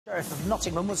Sheriff of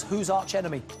Nottingham was whose arch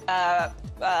enemy?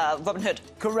 Robin Hood.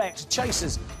 Correct.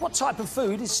 Chasers. What type of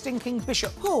food is stinking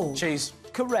bishop? Paul. Cheese.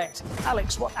 Correct.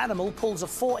 Alex, what animal pulls a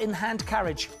four-in-hand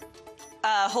carriage?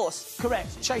 Horse.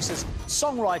 Correct. Chasers.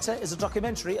 Songwriter is a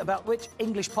documentary about which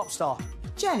English pop star?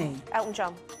 Jenny. Elton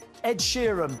John. Ed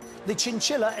Sheeran. The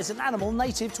chinchilla is an animal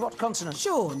native to what continent?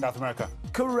 Sean. South America.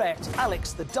 Correct.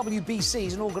 Alex, the WBC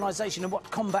is an organisation in what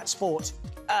combat sport?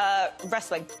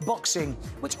 Wrestling. Boxing.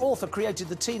 Which author created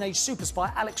the teenage super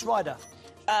spy Alex Rider?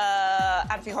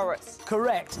 Anthony Horowitz.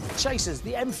 Correct. Chasers,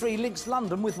 the M3 links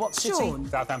London with what city? Sean.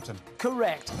 Southampton.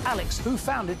 Correct. Alex, who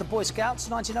founded the Boy Scouts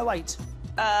 1908?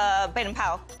 Baden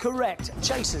Powell. Correct.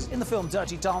 Chasers, in the film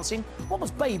Dirty Dancing, what was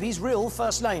Baby's real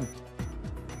first name?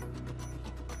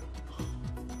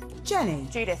 Jenny.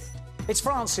 Judith. It's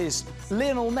Francis.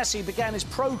 Lionel Messi began his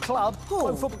pro club. Paul.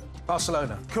 Pro football.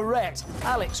 Barcelona. Correct.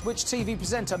 Alex, which TV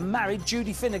presenter married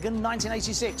Judy Finnegan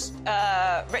 1986?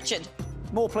 Richard.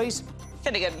 More, please.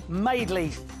 Finnegan.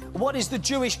 Maidley. What is the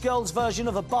Jewish girl's version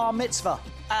of a bar mitzvah?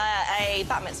 A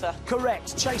bat mitzvah.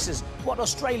 Correct. Chasers, what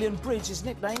Australian bridge is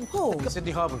nicknamed? Paul.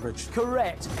 Sydney Harbour Bridge.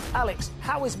 Correct. Alex,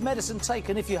 how is medicine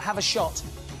taken if you have a shot?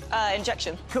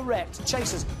 Injection. Correct.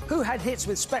 Chasers, who had hits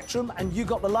with Spectrum and You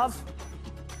Got the Love?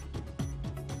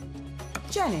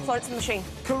 Jenny. Florence and the Machine.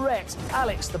 Correct.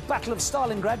 Alex, the Battle of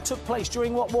Stalingrad took place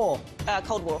during what war?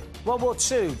 Cold War. World War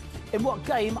II. In what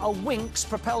game are winks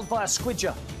propelled by a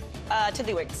squidger?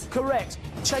 Tiddlywinks. Correct.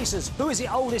 Chasers, who is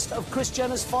the oldest of Kris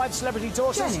Jenner's 5 celebrity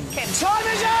daughters? Jenny. Kim. Time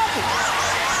is up!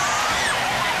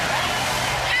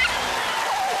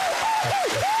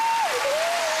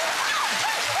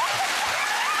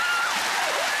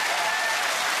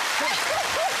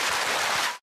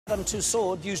 Madame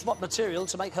Tussauds used what material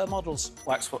to make her models?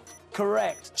 Waxwork.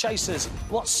 Correct. Chasers,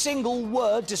 what single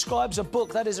word describes a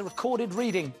book that is a recorded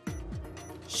reading?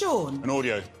 Sean. An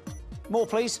audio More,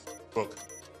 please. book.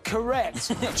 Correct.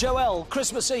 Joelle,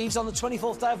 Christmas Eve's on the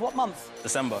 24th day of what month?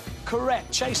 December. Correct.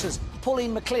 Chasers,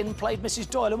 Pauline McLynn played Mrs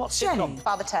Doyle in what sitcom? Jenny.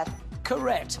 Father Ted.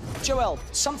 Correct. Joelle,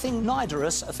 something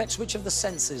nitrous affects which of the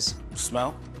senses?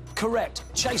 Smell. Correct.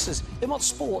 Chasers, in what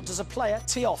sport does a player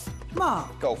tee off?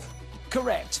 Mark. Golf.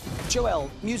 Correct. Joelle,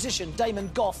 musician Damon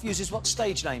Gough uses what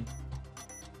stage name?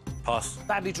 Pass.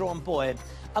 Badly drawn boy.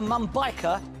 A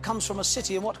Mumbiker comes from a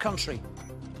city in what country?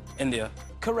 India.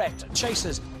 Correct.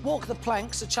 Chasers, walk the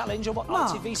planks, a challenge on what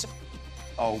Mark. ITV...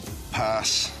 Oh,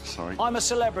 pass. Sorry. I'm a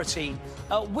celebrity.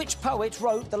 Which poet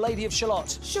wrote The Lady of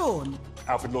Shalott? Sean.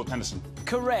 Alfred Lord Tennyson.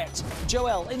 Correct.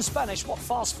 Joelle, in Spanish, what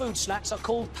fast food snacks are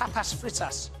called papas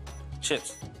fritas?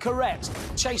 Chips. Correct.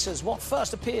 Chasers, what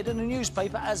first appeared in a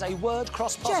newspaper as a word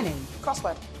cross puzzle? Jenny.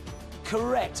 Crossword.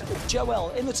 Correct.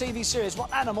 Joelle, in the TV series,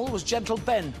 what animal was Gentle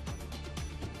Ben?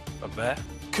 A bear.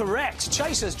 Correct.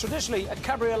 Chasers, traditionally, a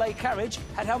cabriolet carriage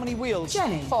had how many wheels?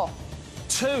 Jenny. 4.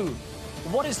 2.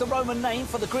 What is the Roman name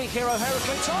for the Greek hero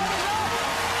Heracles? Time is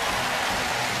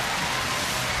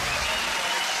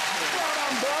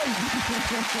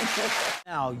up!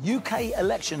 Now, UK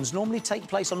elections normally take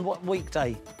place on what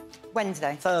weekday?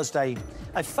 Wednesday. Thursday.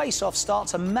 A face-off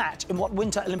starts a match in what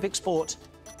Winter Olympic sport?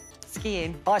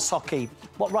 Skiing. Ice hockey.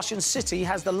 What Russian city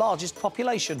has the largest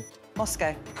population?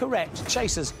 Moscow. Correct.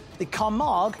 Chasers. The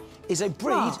Camargue is a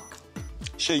breed... Mark.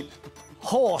 Sheep.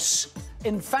 Horse.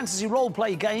 In fantasy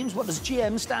role-play games, what does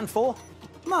GM stand for?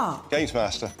 Mark. Games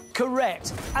master.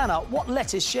 Correct. Anna, what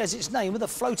lettuce shares its name with a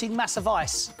floating mass of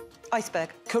ice? Iceberg.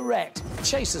 Correct.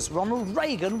 Chasers. Ronald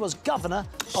Reagan was governor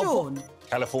Sean. of...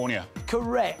 California.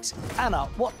 Correct. Anna,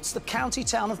 what's the county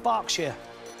town of Berkshire?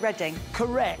 Reading.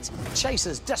 Correct.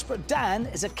 Chasers. Desperate Dan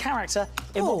is a character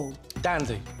in... Paul.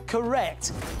 Dandy.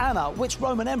 Correct. Anna, which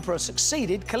Roman emperor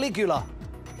succeeded Caligula?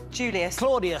 Julius.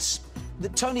 Claudius.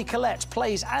 Toni Collette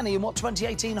plays Annie in what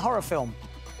 2018 horror film?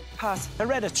 Pass.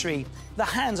 Hereditary. The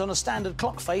hands on a standard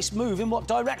clock face move in what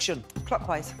direction?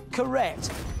 Clockwise.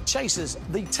 Correct. Chasers.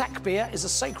 The takbir is a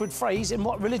sacred phrase in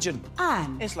what religion?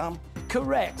 Anne. Islam.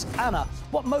 Correct. Anna,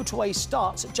 what motorway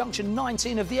starts at junction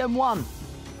 19 of the M1?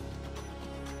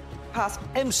 Pass.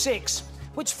 M6.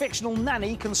 Which fictional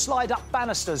nanny can slide up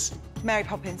banisters? Mary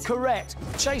Poppins. Correct.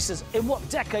 Chasers. In what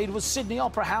decade was Sydney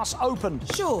Opera House opened?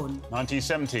 Sean.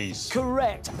 1970s.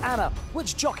 Correct. Anna,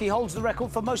 which jockey holds the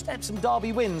record for most Epsom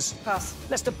Derby wins? Pass.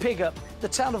 Lester Piggott. The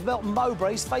town of Melton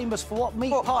Mowbray is famous for what meat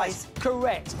Pork pies? pies.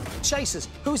 Correct. Chasers.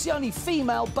 Who's the only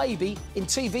female baby in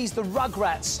TV's The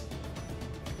Rugrats?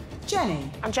 Jenny.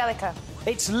 Angelica.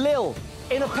 It's Lil.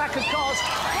 In a pack of cards...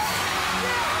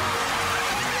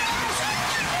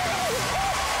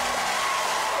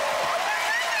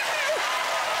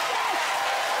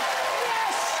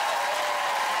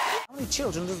 How many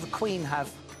children does the Queen have?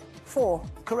 4.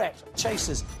 Correct.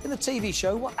 Chasers. In the TV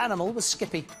show, what animal was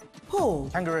Skippy? Paul.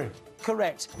 Kangaroo.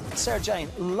 Correct. Sarah Jane,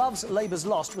 Love's Labour's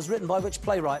Lost was written by which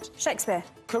playwright? Shakespeare.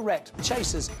 Correct.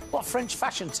 Chasers. What French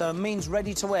fashion term means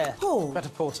ready to wear? Paul.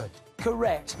 Pret-a-porter.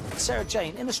 Correct. Sarah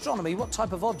Jane, in astronomy, what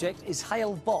type of object is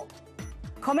Hale-Bopp?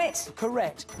 Comet.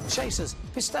 Correct. Chasers.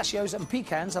 Pistachios and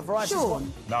pecans are varieties of what?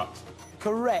 Sean. Nut.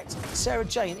 Correct. Sarah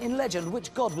Jane, in legend,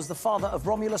 which god was the father of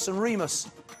Romulus and Remus?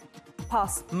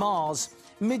 Pass. Mars.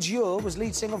 Midge Ure was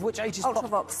lead singer of which 80s pop?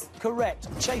 Ultravox. Correct.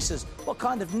 Chasers. What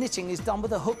kind of knitting is done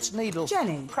with a hooked needle?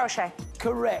 Jenny. Crochet.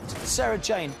 Correct. Sarah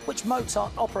Jane, which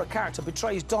Mozart opera character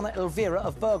betrays Donna Elvira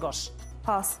of Burgos?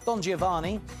 Pass. Don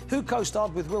Giovanni. Who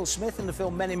co-starred with Will Smith in the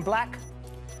film Men in Black?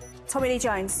 Tommy Lee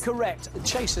Jones. Correct.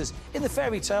 Chasers. In the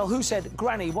fairy tale, who said,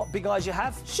 Granny, what big eyes you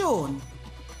have? Sean.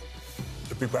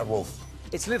 The Big Bad Wolf.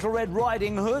 It's Little Red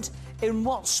Riding Hood. In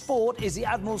what sport is the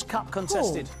Admiral's Cup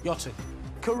contested? Yachting.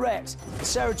 Correct.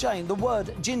 Sarah Jane, the word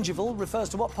gingival refers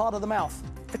to what part of the mouth?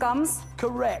 The gums.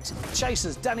 Correct.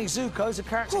 Chasers. Danny Zuko is a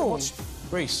character in Paul. what...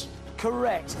 Greece.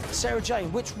 Correct. Sarah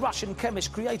Jane, which Russian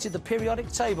chemist created the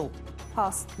periodic table?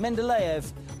 Pass.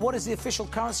 Mendeleev. What is the official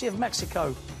currency of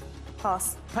Mexico?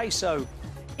 Pass. Peso.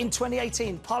 In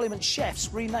 2018, Parliament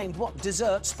chefs renamed what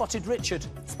dessert Spotted Richard?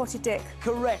 Spotted Dick.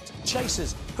 Correct.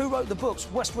 Chasers. Who wrote the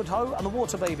books Westward Ho and the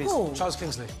Water Babies? Paul. Charles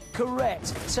Kingsley. Correct.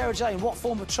 Sarah Jane, what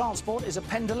form of transport is a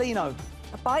pendolino?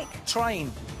 A bike.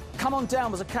 Train. Come on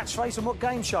down was a catchphrase from what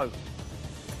game show?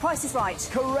 The Price is Right.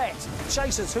 Correct.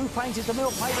 Chasers. Who painted the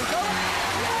milk paper?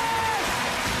 Yes!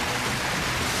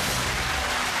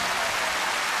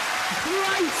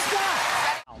 Great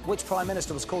stuff! Which Prime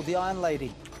Minister was called the Iron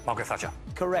Lady? Margaret Thatcher.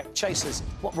 Correct. Chasers.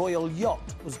 What royal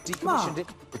yacht was decommissioned?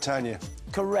 Mark. Britannia.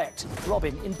 Correct.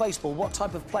 Robin, in baseball, what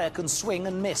type of player can swing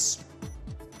and miss?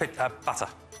 Butter.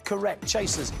 Correct.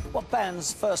 Chasers. What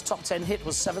band's first top 10 hit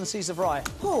was Seven Seas of Rye?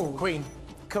 Paul. Queen.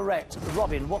 Correct.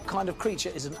 Robin, what kind of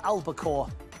creature is an albacore?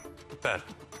 Bird.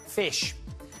 Fish.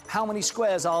 How many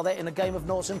squares are there in a game of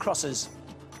noughts and crosses?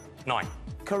 9.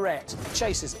 Correct.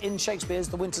 Chasers. In Shakespeare's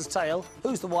The Winter's Tale,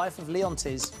 who's the wife of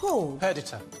Leontes? Paul.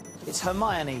 Perdita. It's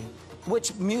Hermione.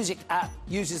 Which music app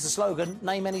uses the slogan,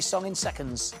 name any song in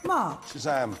seconds? Mark.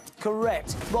 Shazam.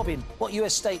 Correct. Robin, what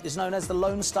US state is known as the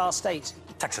Lone Star State?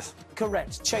 Texas.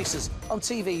 Correct. Chasers. On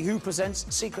TV, who presents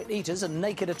Secret Eaters and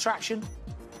Naked Attraction?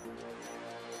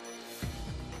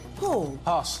 Paul.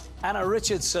 Pass. Anna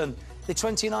Richardson. The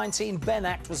 2019 Ben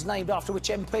Act was named after which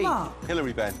MP? Mark.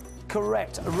 Hillary Benn.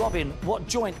 Correct. Robin, what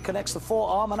joint connects the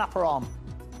forearm and upper arm?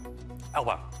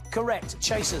 Elbow. Correct.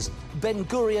 Chasers. Ben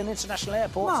Gurion International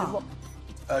Airport. Mark. In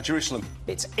what? Jerusalem.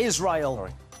 It's Israel.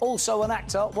 Sorry. Also an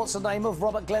actor. What's the name of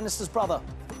Robert Glenister's brother?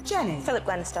 Jenny. Philip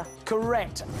Glenister.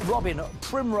 Correct. Robin,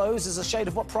 primrose is a shade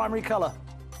of what primary colour?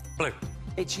 Blue.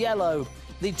 It's yellow.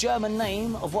 The German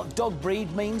name of what dog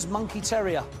breed means monkey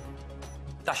terrier?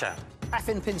 Dachshund.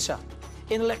 Affenpinscher.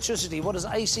 In electricity, what does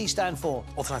AC stand for?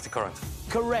 Alternating current.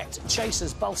 Correct.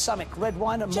 Chasers, balsamic, red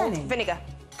wine and malt. Jenny. Vinegar.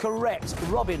 Correct.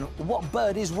 Robin, what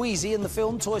bird is Wheezy in the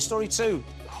film Toy Story 2?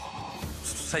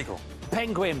 Seagull.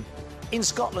 Penguin. In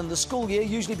Scotland, the school year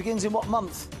usually begins in what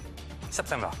month?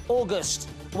 September. August.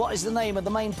 What is the name of the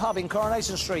main pub in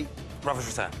Coronation Street? Rover's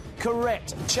Return.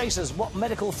 Correct. Chasers, what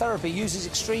medical therapy uses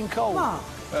extreme cold? Mark.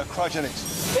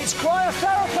 Cryogenics. It's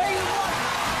cryotherapy!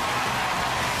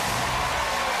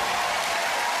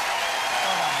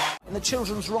 In the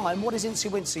children's rhyme, what is Incy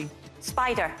Wincy?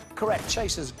 Spider. Correct.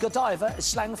 Chasers, Godiva is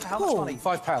slang for how much Paul. money?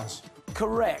 £5.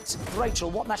 Correct. Rachel,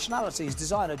 what nationality is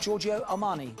designer Giorgio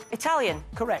Armani? Italian.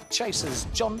 Correct. Chasers,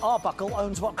 John Arbuckle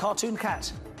owns what cartoon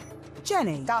cat?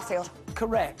 Jenny. Garfield.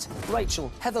 Correct.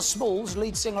 Rachel, Heather Smalls,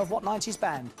 lead singer of what 90s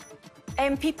band?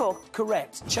 People.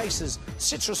 Correct. Chasers,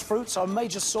 citrus fruits are a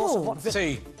major source of Paul. what...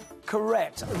 Tea.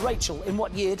 Correct. Rachel, in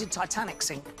what year did Titanic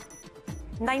sink?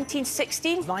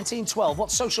 1916. 1912.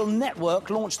 What social network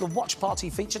launched the Watch Party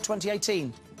feature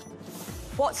 2018?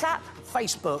 WhatsApp.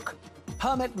 Facebook.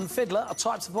 Hermit and fiddler are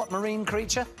types of what marine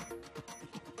creature?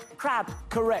 Crab.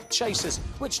 Correct. Chasers.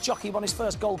 Which jockey won his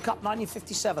first Gold Cup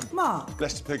 1957? Mark.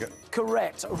 Lester Piggott.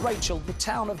 Correct. Rachel, the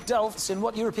town of Delft's in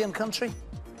what European country?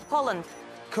 Holland.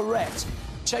 Correct.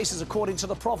 Chasers, according to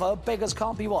the proverb, beggars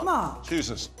can't be what? Mark.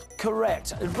 Choosers.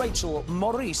 Correct. Rachel,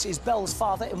 Maurice is Belle's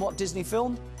father in what Disney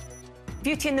film?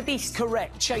 Beauty and the Beast.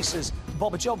 Correct. Chasers,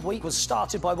 Bob a Job Week was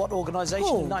started by what organisation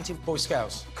Paul. in 19... Boy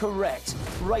Scouts. Correct.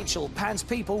 Rachel, Pan's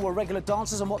people were regular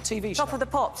dancers on what TV show? Top of the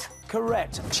Pops.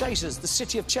 Correct. Chasers, the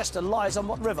city of Chester lies on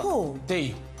what river? Paul.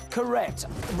 D. Correct.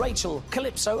 Rachel,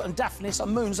 Calypso and Daphnis are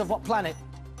moons of what planet?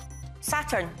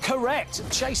 Saturn. Correct.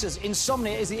 Chasers,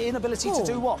 insomnia is the inability Paul.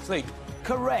 to do what? Sleep.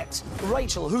 Correct.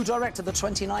 Rachel, who directed the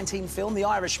 2019 film The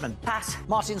Irishman? Pass.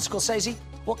 Martin Scorsese,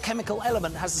 what chemical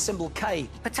element has the symbol K?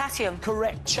 Potassium.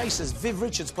 Correct. Chasers, Viv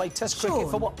Richards played Test cricket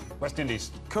for what? West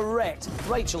Indies. Correct.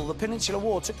 Rachel, the Peninsular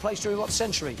War took place during what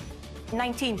century?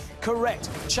 19th. Correct.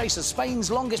 Chasers,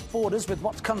 Spain's longest borders with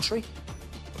what country?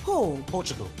 Paul.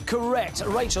 Portugal. Correct.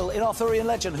 Rachel, in Arthurian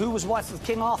legend, who was wife of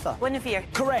King Arthur? Guinevere.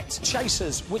 Correct.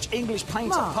 Chasers, which English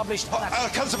painter Mark. published...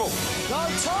 Constable. No,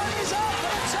 time is up for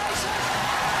the Chasers!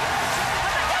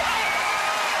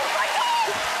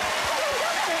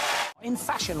 In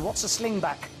fashion, what's a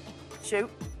slingback? Shoot.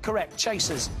 Correct.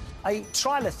 Chasers. A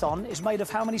trilithon is made of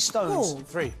how many stones? Paul.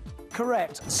 3.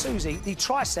 Correct. Susie, the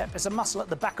tricep is a muscle at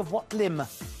the back of what limb?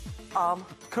 Arm.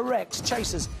 Correct.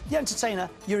 Chasers. The entertainer,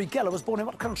 Uri Geller, was born in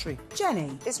what country?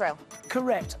 Jenny. Israel.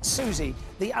 Correct. Susie,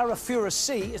 the Arafura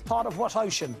Sea is part of what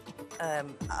ocean?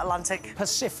 Atlantic.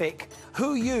 Pacific.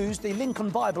 Who used the Lincoln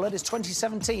Bible at his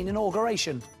 2017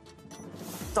 inauguration?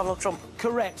 Donald Trump.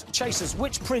 Correct. Chasers.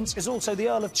 Which prince is also the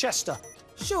Earl of Chester?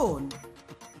 Sean.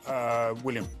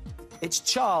 William. It's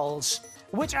Charles.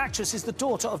 Which actress is the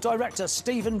daughter of director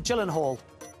Stephen Gyllenhaal?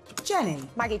 Jenny.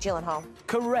 Maggie Gyllenhaal.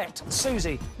 Correct.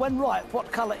 Susie, when ripe,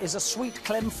 what colour is a sweet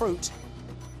clem fruit?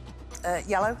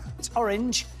 Yellow. It's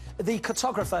orange. The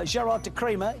cartographer Gerard de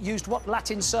Cremer used what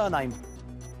Latin surname?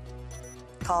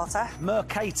 Carter.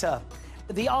 Mercator.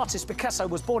 The artist Picasso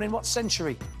was born in what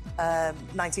century?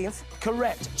 19th.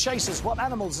 Correct. Chasers, what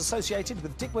animals associated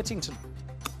with Dick Whittington?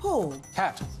 Paul.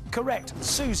 Cat. Correct.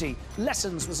 Susie,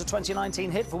 Lessons was a 2019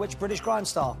 hit for which British crime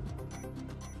star?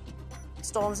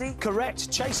 Stormzy. Correct.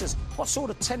 Chasers, what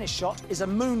sort of tennis shot is a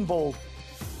moonball?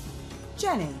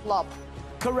 Jenny. Lob.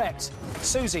 Correct.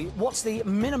 Susie, what's the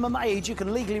minimum age you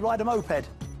can legally ride a moped?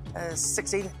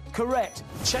 16. Correct.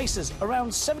 Chasers, around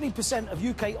 70% of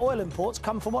UK oil imports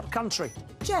come from what country?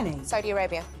 Jenny. Saudi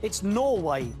Arabia. It's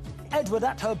Norway. Edward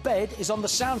at her bed is on the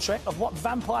soundtrack of what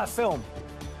vampire film?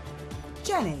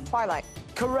 Jenny. Twilight.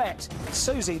 Correct.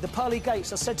 Susie, the pearly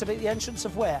gates are said to be at the entrance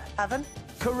of where? Heaven.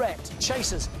 Correct.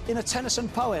 Chasers, in a Tennyson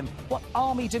poem, what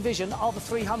army division are the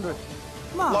 300?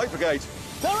 Mark. Light Brigade.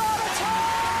 They're out of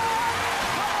time!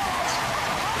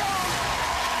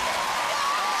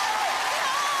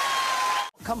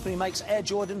 What company makes Air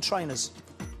Jordan trainers?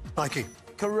 Nike.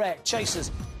 Correct. Chasers,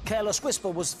 Careless Whisper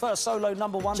was the first solo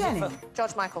 #1 Jenny. hit for...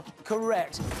 George Michael.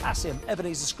 Correct. Asim,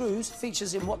 Ebenezer Scrooge,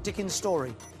 features in what Dickens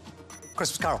story?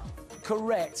 Christmas Carol.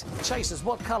 Correct. Chasers,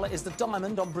 what colour is the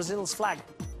diamond on Brazil's flag?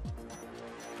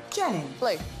 Jenny.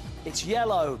 Blue. It's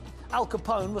yellow. Al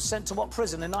Capone was sent to what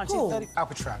prison in 1930?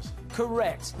 Alcatraz.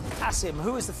 Correct. Asim,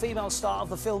 who is the female star of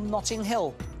the film Notting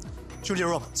Hill? Julia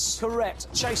Roberts.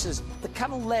 Correct. Chasers, the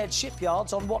camel-laird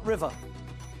shipyards on what river?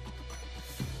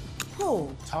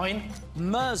 Paul. Tyne.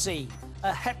 Mersey.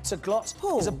 A heptaglot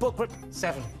Paul. is a book written...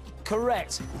 7.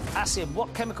 Correct. Asim,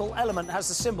 what chemical element has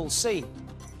the symbol C?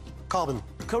 Carbon.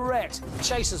 Correct.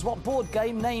 Chasers, what board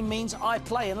game name means I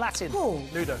play in Latin? Paul.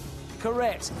 Ludo.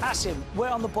 Correct. Asim, where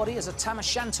on the body is a tam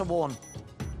o'shanter worn?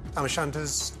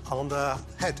 Amashantas on the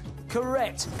head.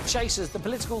 Correct. Chasers, the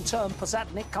political term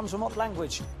posatnik comes from what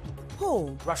language?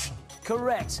 Paul. Russian.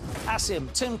 Correct.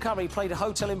 Asim, Tim Curry played a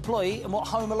hotel employee in what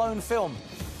Home Alone film?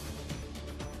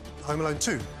 Home Alone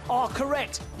 2. Ah,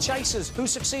 correct. Chasers, who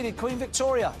succeeded Queen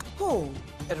Victoria? Paul.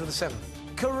 Edward VII.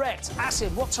 Correct.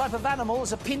 Asim, what type of animal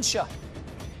is a pincher?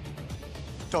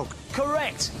 Dog.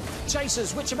 Correct.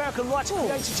 Chasers, which American writer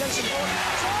created Jason Bourne?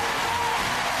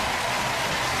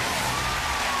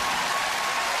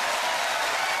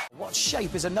 What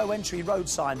shape is a no-entry road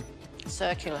sign?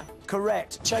 Circular.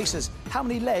 Correct. Chasers, how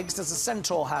many legs does a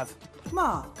centaur have?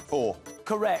 Mark. 4.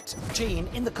 Correct. Gene,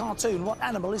 in the cartoon, what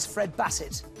animal is Fred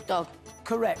Bassett? Dog.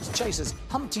 Correct. Chasers,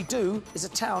 Humpty Doo is a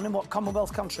town in what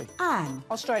Commonwealth country? Anne.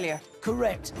 Australia.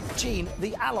 Correct. Gene,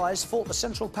 the Allies fought the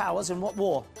Central Powers in what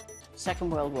war?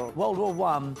 Second World War. World War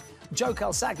One. Joe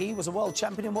Calzaghe was a world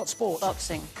champion in what sport?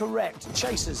 Boxing. Correct.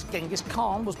 Chasers, Genghis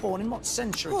Khan was born in what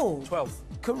century? Paul.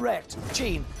 12. Correct.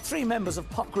 Gene, 3 members of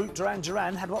pop group Duran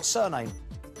Duran had what surname?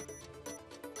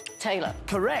 Taylor.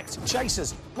 Correct.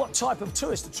 Chasers, what type of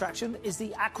tourist attraction is the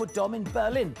Aquadome in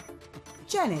Berlin?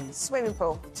 Jenny. Swimming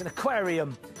pool. It's an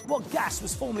aquarium. What gas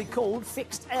was formerly called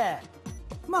fixed air?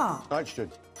 Mark.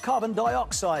 Nitrogen. Carbon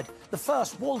dioxide. The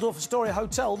first Waldorf Astoria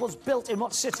hotel was built in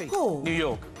what city? Paul. New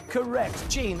York. Correct.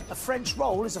 Gene, a French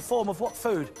roll is a form of what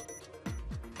food?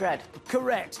 Bread.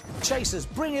 Correct. Chasers,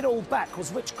 Bring It All Back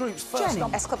was which group's first Jenny.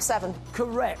 number? S Club 7.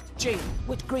 Correct. Gene,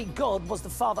 which Greek god was the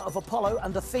father of Apollo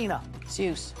and Athena?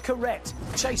 Zeus. Correct.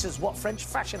 Chasers, what French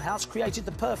fashion house created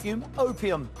the perfume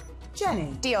Opium?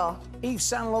 Jenny. Dior. Yves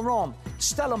Saint Laurent.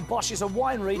 Stellenbosch is a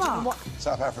wine region. Mark. in what?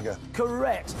 South Africa.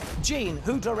 Correct. Gene,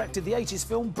 who directed the 80s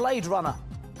film Blade Runner?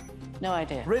 No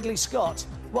idea. Ridley Scott.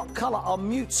 What colour are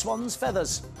mute swans'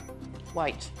 feathers?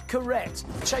 White. Correct.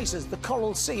 Chasers, the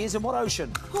Coral Sea is in what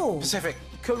ocean? Paul. Pacific.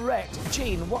 Correct.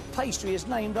 Gene, what pastry is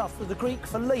named after the Greek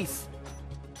for leaf?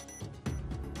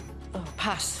 Oh,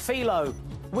 pass. Philo.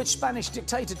 Which Spanish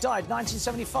dictator died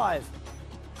 1975?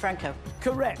 Franco.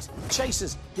 Correct.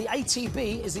 Chasers, the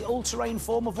ATB is the all-terrain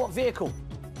form of what vehicle?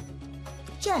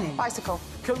 Jenny. Bicycle.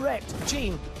 Correct.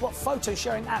 Gene, what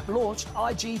photo-sharing app launched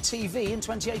IGTV in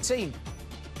 2018?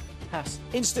 Pass.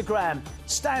 Instagram.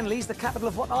 Stanley's the capital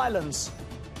of what islands?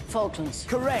 Falklands.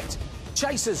 Correct.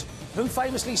 Chasers, who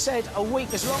famously said a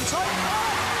week is a long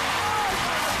time?